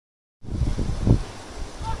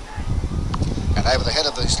over the head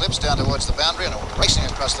of the slips down towards the boundary and racing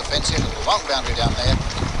across the fence here to the long boundary down there.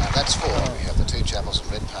 And that's 4. We have the 2 Chapels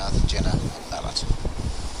from Redpath, Jenner and Mallet.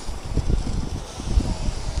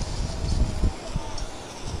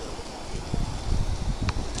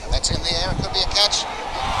 And that's in the air. It could be a catch.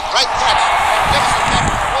 Great catch. Magnificent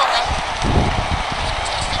catch from Walker.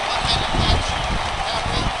 Fantastic one-handed catch.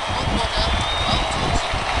 Boundary, on Walker, well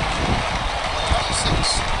Thompson.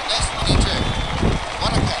 26, less 22.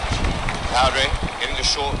 What a catch. Cowdrey getting the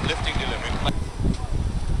short lifting delivery.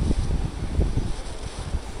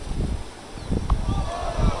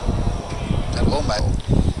 That will make.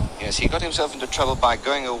 Yes, he got himself into trouble by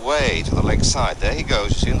going away to the leg side. There he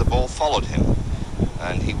goes. You see, and the ball followed him.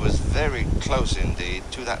 And he was very close indeed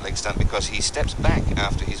to that leg stump because he steps back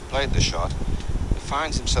after he's played the shot. He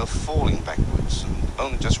finds himself falling backwards and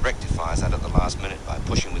only just rectifies that at the last minute by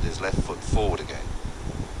pushing with his left foot forward again.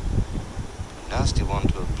 A nasty one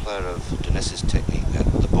to a player of Dennis's technique,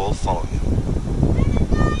 and the ball following him.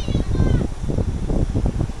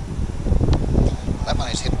 That one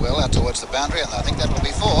is hit well out towards the boundary, and I think that will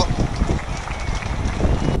be 4.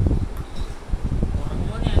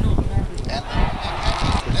 And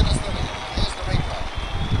Dennis, here's the replay.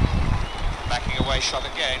 Backing away shot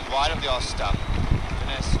again, wide of the off stump.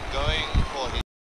 Dennis going